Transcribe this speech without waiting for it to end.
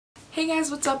Hey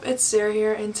guys, what's up? It's Sarah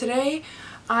here, and today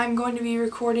I'm going to be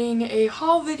recording a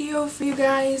haul video for you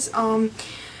guys.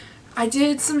 I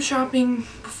did some shopping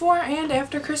before and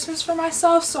after Christmas for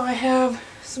myself, so I have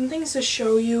some things to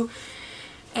show you.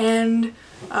 And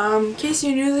in case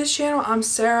you're new to this channel, I'm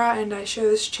Sarah, and I share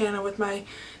this channel with my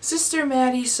sister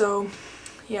Maddie, so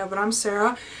yeah, but I'm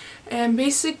Sarah. And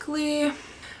basically,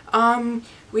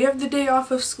 we have the day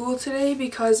off of school today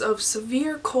because of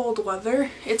severe cold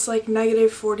weather. It's like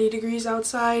negative 40 degrees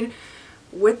outside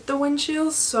with the wind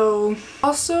chills. So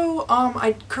also,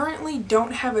 I currently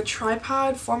don't have a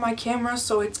tripod for my camera,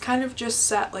 so it's kind of just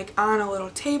set like on a little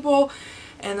table,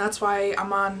 and that's why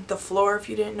I'm on the floor if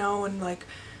you didn't know. And like,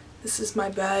 this is my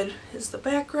bed, is the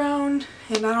background,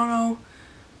 and I don't know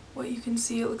what you can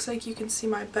see. It looks like you can see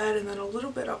my bed and then a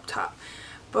little bit up top,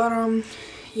 but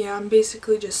yeah, I'm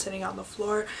basically just sitting on the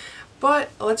floor. But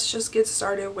let's just get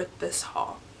started with this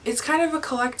haul. It's kind of a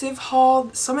collective haul.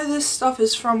 Some of this stuff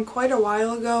is from quite a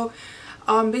while ago.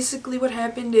 Basically what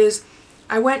happened is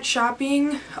I went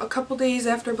shopping a couple days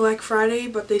after Black Friday,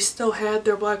 but they still had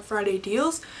their Black Friday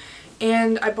deals,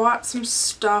 and I bought some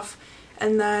stuff,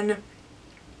 and then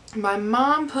my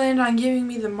mom planned on giving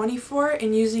me the money for it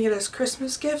and using it as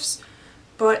Christmas gifts,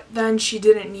 but then she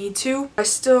didn't need to.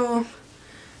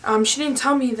 She didn't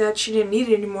tell me that she didn't need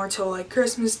it anymore till like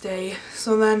Christmas Day,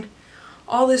 so then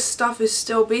all this stuff is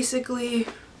still basically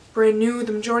brand new.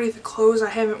 The majority of the clothes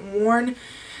I haven't worn,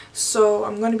 so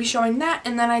I'm going to be showing that.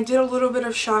 And then I did a little bit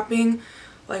of shopping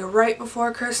like right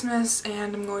before Christmas,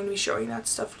 and I'm going to be showing that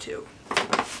stuff too.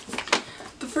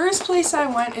 The first place I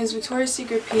went is Victoria's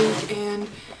Secret Pink, and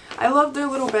I love their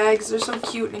little bags. They're so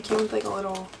cute, and it came with like a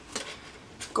little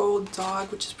gold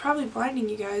dog, which is probably blinding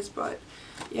you guys, but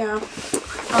yeah.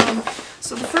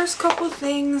 So the first couple of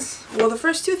things, well, the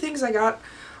first two things I got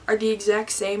are the exact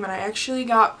same, and I actually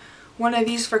got one of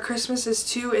these for Christmas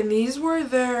too, and these were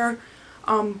their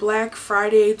Black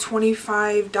Friday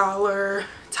 $25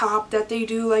 top that they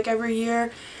do like every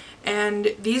year,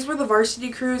 and these were the Varsity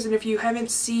Crews. And if you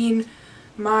haven't seen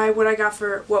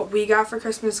what we got for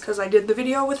Christmas, because I did the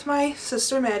video with my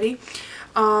sister Maddie,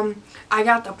 I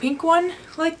got the pink one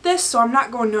like this, so I'm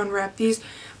not going to unwrap these,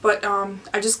 but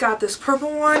I just got this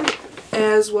purple one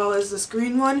as well as this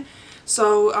green one.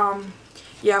 So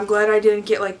yeah, I'm glad I didn't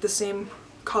get like the same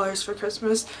colors for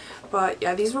Christmas. But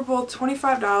yeah, these were both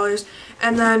 $25,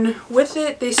 and then with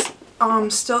it they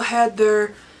still had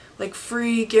their like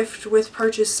free gift with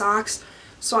purchase socks.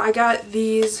 So I got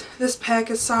this pack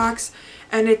of socks,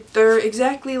 and they're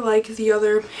exactly like the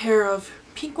other pair of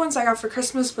pink ones I got for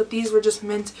Christmas, but these were just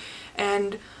mint,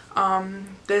 and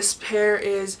this pair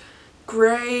is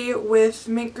gray with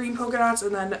mint green polka dots,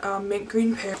 and then mint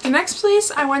green pair. The next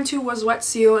place I went to was Wet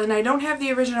Seal, and I don't have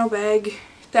the original bag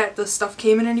that the stuff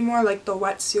came in anymore, like the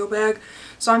Wet Seal bag,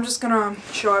 so I'm just gonna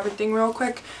show everything real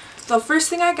quick. The first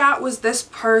thing I got was this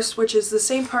purse, which is the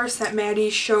same purse that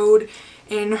Maddie showed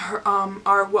in her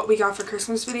our what we got for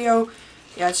Christmas video.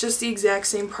 Yeah, it's just the exact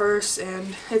same purse,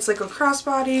 and it's like a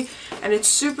crossbody, and it's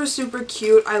super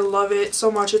cute. I love it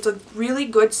so much. It's a really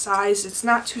good size. It's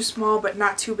not too small but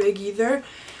not too big either.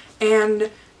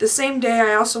 And the same day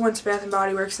I also went to Bath &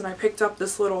 Body Works, and I picked up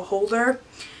this little holder,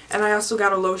 and I also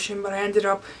got a lotion, but I ended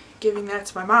up giving that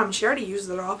to my mom. She already used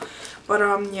it all. But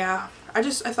yeah, I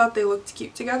thought they looked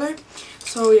cute together.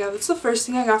 So yeah, that's the first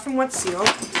thing I got from Wet Seal.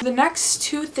 The next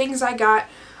two things I got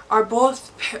are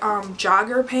both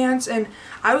jogger pants, and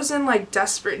I was in like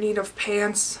desperate need of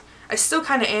pants. I still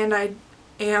kind of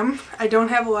am. I don't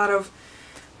have a lot of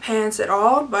pants at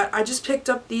all, but I just picked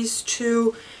up these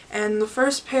two, and the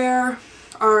first pair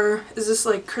is this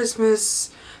like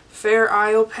Christmas Fair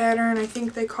Isle pattern, I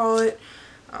think they call it.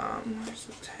 Where's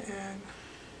the tag?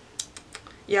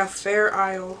 Yeah, Fair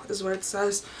Isle is what it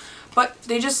says. But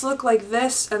they just look like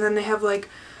this, and then they have like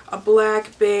a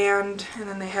black band, and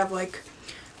then they have like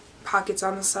pockets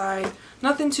on the side.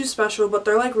 Nothing too special, but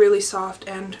they're like really soft,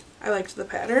 and I liked the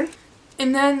pattern.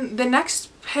 And then the next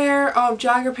pair of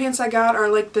jogger pants I got are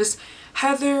like this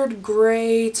heathered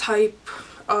gray type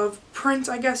of print,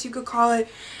 I guess you could call it.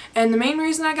 And the main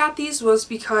reason I got these was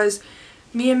because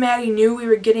me and Maddie knew we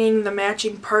were getting the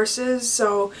matching purses,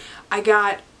 so I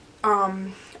got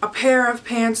a pair of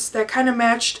pants that kind of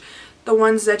matched the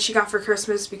ones that she got for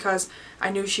Christmas, because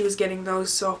I knew she was getting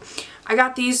those. So I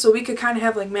got these so we could kind of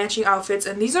have like matching outfits,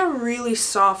 and these are really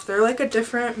soft. They're like a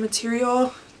different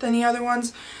material than the other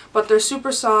ones, but they're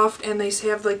super soft, and they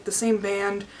have like the same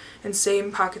band and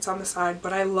same pockets on the side.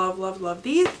 But I love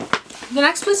these. The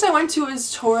next place I went to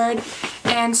is Torrid,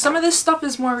 and some of this stuff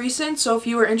is more recent, so if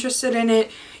you were interested in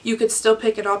it, you could still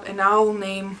pick it up, and I'll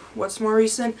name what's more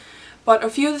recent. But a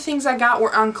few of the things I got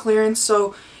were on clearance,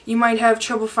 so you might have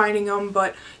trouble finding them,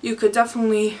 but you could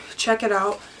definitely check it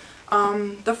out.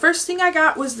 The first thing I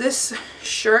got was this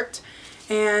shirt,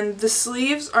 and the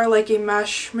sleeves are like a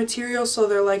mesh material, so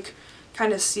they're like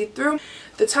kind of see-through.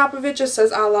 The top of it just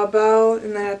says "à la belle,"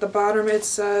 and then at the bottom it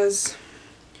says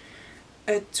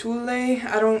 "Etule."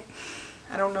 I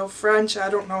don't know French. I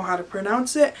don't know how to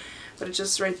pronounce it, but it's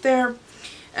just right there.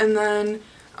 And then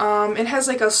it has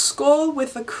like a skull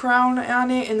with a crown on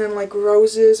it, and then like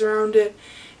roses around it.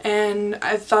 And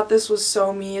I thought this was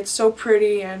so me. It's so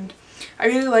pretty, and I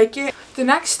really like it. The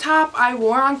next top I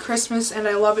wore on Christmas, and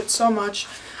I love it so much.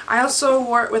 I also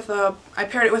wore it with I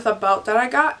paired it with a belt that I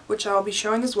got, which I'll be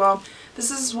showing as well. This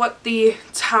is what the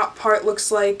top part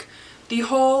looks like. The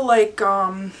whole like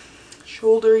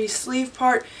shouldery sleeve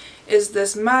part is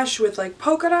this mesh with like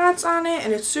polka dots on it,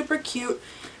 and it's super cute.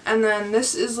 And then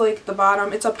this is like the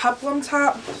bottom. It's a peplum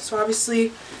top, so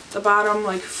obviously the bottom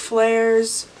like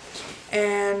flares,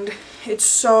 and it's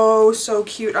so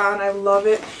cute on. I love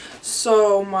it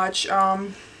so much. I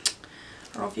don't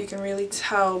know if you can really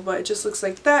tell, but it just looks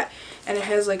like that, and it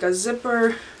has like a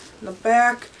zipper in the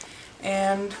back,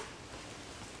 and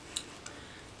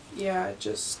yeah,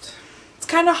 it's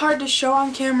kind of hard to show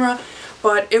on camera,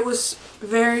 but it was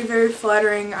very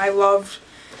flattering. I loved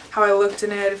how I looked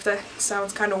in it, if that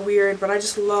sounds kind of weird, but I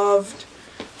just loved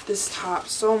this top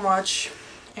so much.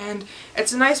 And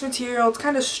it's a nice material. It's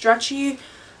kind of stretchy,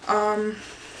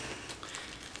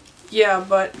 yeah,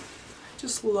 but I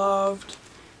just loved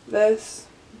this.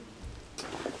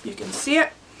 You can see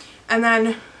it. And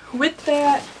then with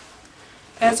that,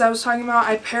 as I was talking about,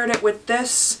 I paired it with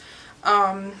this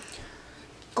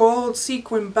gold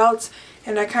sequin belt,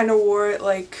 and I kind of wore it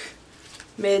like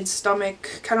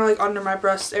mid-stomach, kind of like under my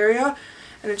breast area,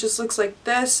 and it just looks like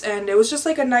this. And it was just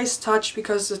like a nice touch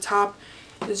because the top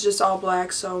is just all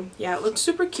black, so yeah, it looks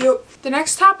super cute. The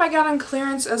next top I got on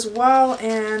clearance as well,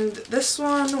 and this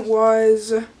one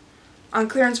was on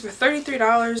clearance for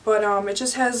 $33, but it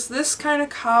just has this kind of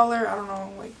collar. I don't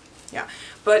know, like, yeah,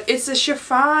 but it's a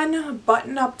chiffon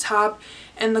button-up top,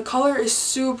 and the color is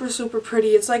super pretty.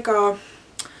 It's like a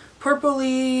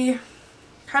purpley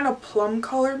kind of plum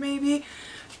color maybe,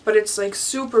 but it's like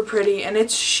super pretty, and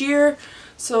it's sheer,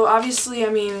 so obviously, I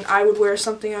mean, I would wear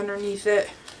something underneath it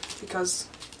because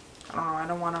I don't know, I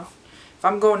don't want to, if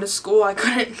I'm going to school, I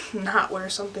couldn't not wear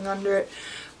something under it.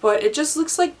 But it just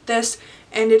looks like this,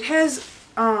 and it has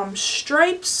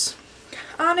stripes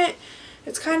on it.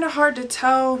 It's kind of hard to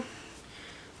tell,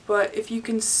 but if you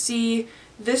can see,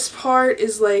 this part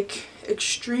is like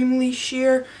extremely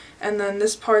sheer, and then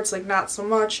this part's like not so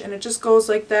much, and it just goes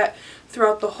like that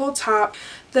throughout the whole top.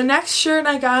 The next shirt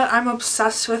I got, I'm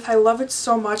obsessed with. I love it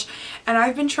so much, and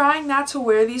I've been trying not to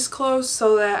wear these clothes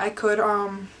so that I could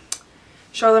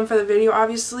show them for the video,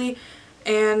 obviously.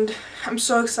 And I'm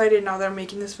so excited now that I'm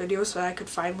making this video so that I could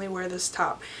finally wear this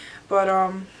top.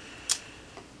 But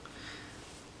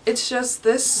it's just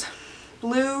this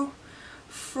blue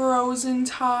Frozen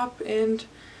top, and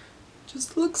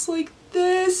just looks like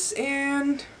this,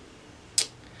 and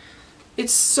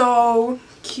it's so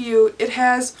cute.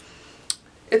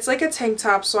 It's like a tank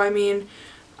top, so I mean,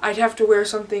 I'd have to wear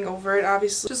something over it,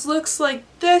 obviously. Just looks like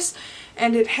this,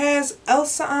 and it has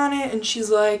Elsa on it, and she's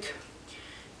like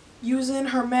using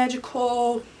her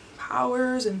magical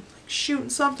powers and like shooting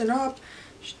something up.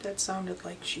 That sounded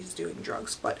like she's doing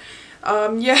drugs, but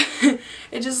yeah,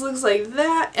 it just looks like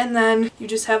that. And then you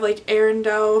just have like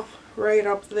Arendelle right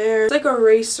up there. It's like a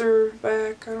racer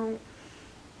back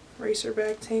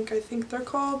tank, I think they're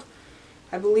called,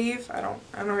 I believe. I don't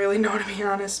really know, to be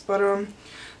honest, but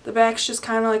the back's just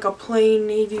kind of like a plain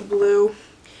navy blue.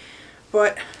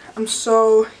 But I'm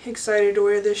so excited to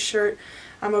wear this shirt.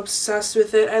 I'm obsessed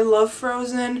with it. I love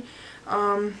Frozen.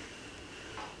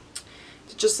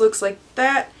 It just looks like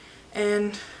that,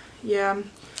 and yeah,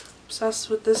 I'm obsessed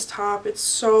with this top. It's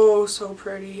so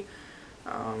pretty.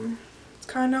 It's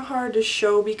kind of hard to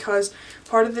show because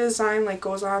part of the design like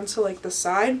goes on to like the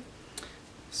side,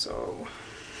 so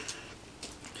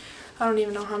I don't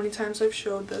even know how many times I've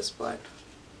showed this, but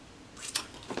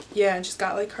yeah, I just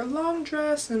got like her long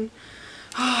dress, and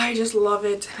oh, I just love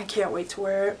it. I can't wait to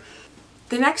wear it.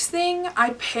 The next thing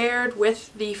I paired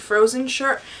with the Frozen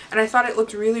shirt, and I thought it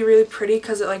looked really pretty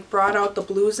because it like brought out the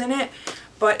blues in it,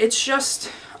 but it's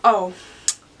just, oh,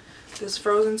 this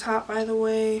Frozen top, by the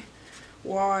way,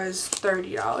 was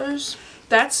 $30.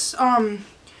 That's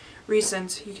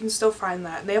recent. You can still find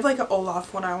that. They have like an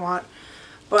Olaf one I want,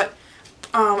 but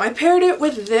I paired it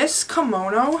with this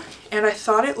kimono, and I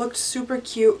thought it looked super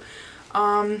cute.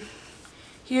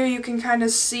 Here you can kind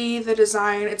of see the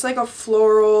design. It's like a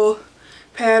floral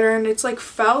pattern. It's like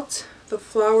felt. the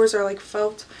flowers are like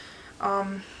felt,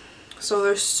 so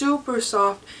they're super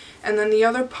soft, and then the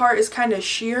other part is kind of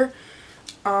sheer.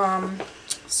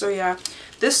 So yeah,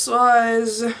 this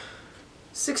was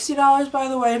 $60 by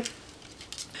the way,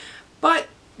 but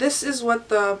this is what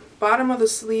the bottom of the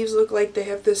sleeves look like. They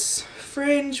have this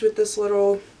fringe with this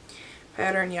little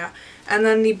pattern, yeah, and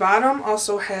then the bottom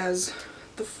also has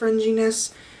the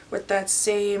fringiness with that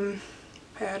same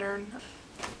pattern.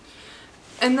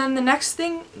 And then the next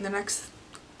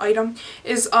item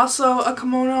is also a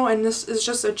kimono, and this is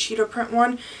just a cheetah print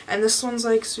one, and this one's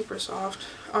like super soft.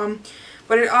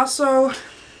 But it also,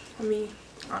 let me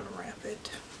unwrap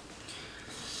it.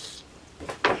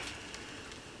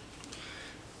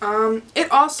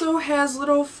 It also has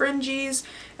little fringes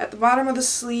at the bottom of the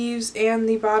sleeves and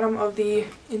the bottom of the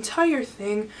entire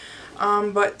thing.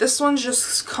 But this one's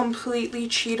just completely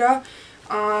cheetah.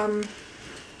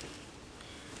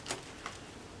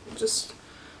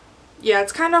 Yeah,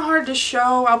 it's kind of hard to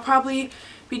show. I'll probably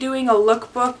be doing a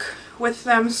lookbook with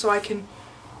them so I can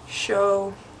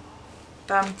show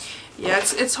them. Yeah,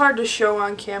 it's hard to show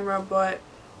on camera, but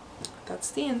that's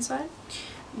the inside.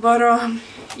 But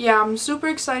yeah, I'm super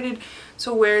excited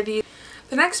to wear these.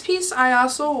 The next piece I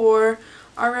also wore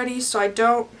already, so I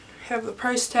don't have the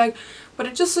price tag, but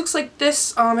it just looks like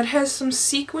this. It has some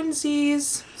sequins,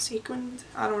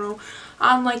 I don't know,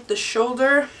 on like the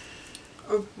shoulder,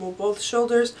 or well, both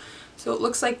shoulders. So it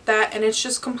looks like that, and it's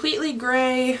just completely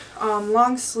gray,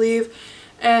 long sleeve,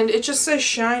 and it just says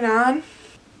shine on.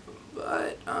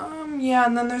 But yeah,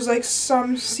 and then there's like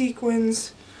some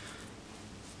sequins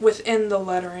within the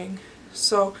lettering.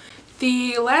 So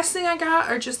the last thing I got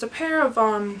are just a pair of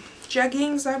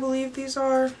jeggings, I believe these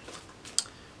are.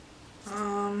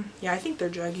 Yeah, I think they're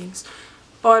jeggings,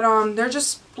 but they're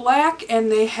just black,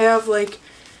 and they have like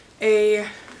a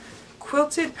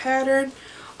quilted pattern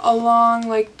along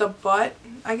like the butt,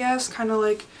 I guess, kind of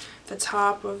like the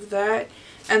top of that,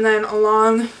 and then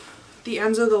along the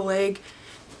ends of the leg,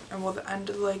 and well, the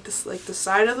end of like this, like the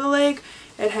side of the leg,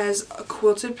 it has a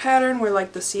quilted pattern where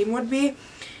like the seam would be.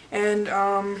 And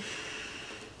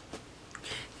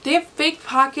they have fake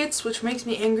pockets, which makes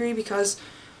me angry, because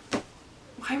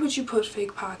why would you put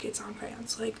fake pockets on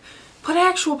crayons? Like, put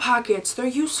actual pockets, they're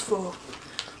useful.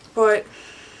 But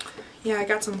yeah, I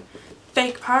got some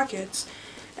fake pockets.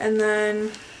 And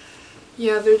then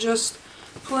yeah, they're just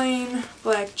plain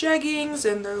black jeggings,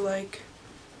 and they're like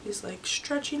these like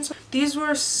stretching. These were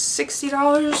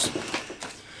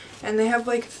 $60, and they have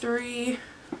like 3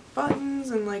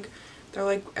 buttons, and like they're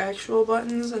like actual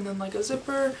buttons, and then like a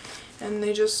zipper, and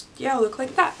they just, yeah, look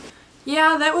like that.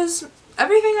 Yeah, that was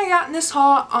everything I got in this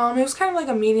haul. It was kind of like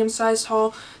a medium-sized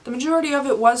haul. The majority of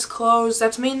it was clothes.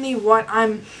 That's mainly what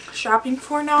I'm shopping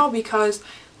for now, because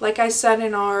like I said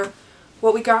in our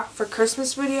what we got for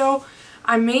Christmas video,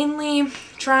 I'm mainly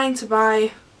trying to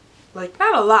buy, like,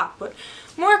 not a lot, but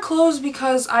more clothes,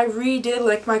 because I redid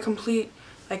like my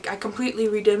I completely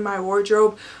redid my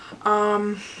wardrobe.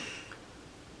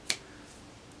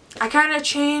 I kind of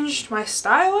changed my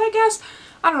style, I guess.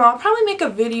 I don't know, I'll probably make a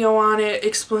video on it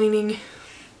explaining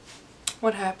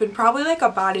what happened. Probably like a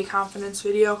body confidence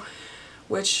video,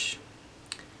 which,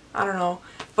 I don't know.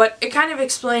 But it kind of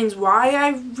explains why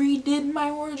I redid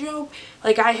my wardrobe.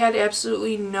 Like, I had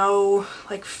absolutely no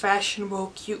like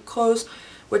fashionable cute clothes,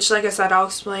 which, like I said, I'll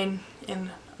explain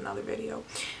in another video,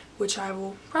 which I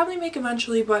will probably make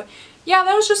eventually. But yeah,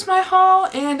 that was just my haul,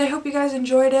 and I hope you guys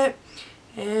enjoyed it.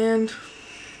 And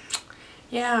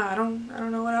yeah, I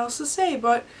don't know what else to say,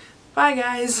 but bye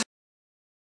guys.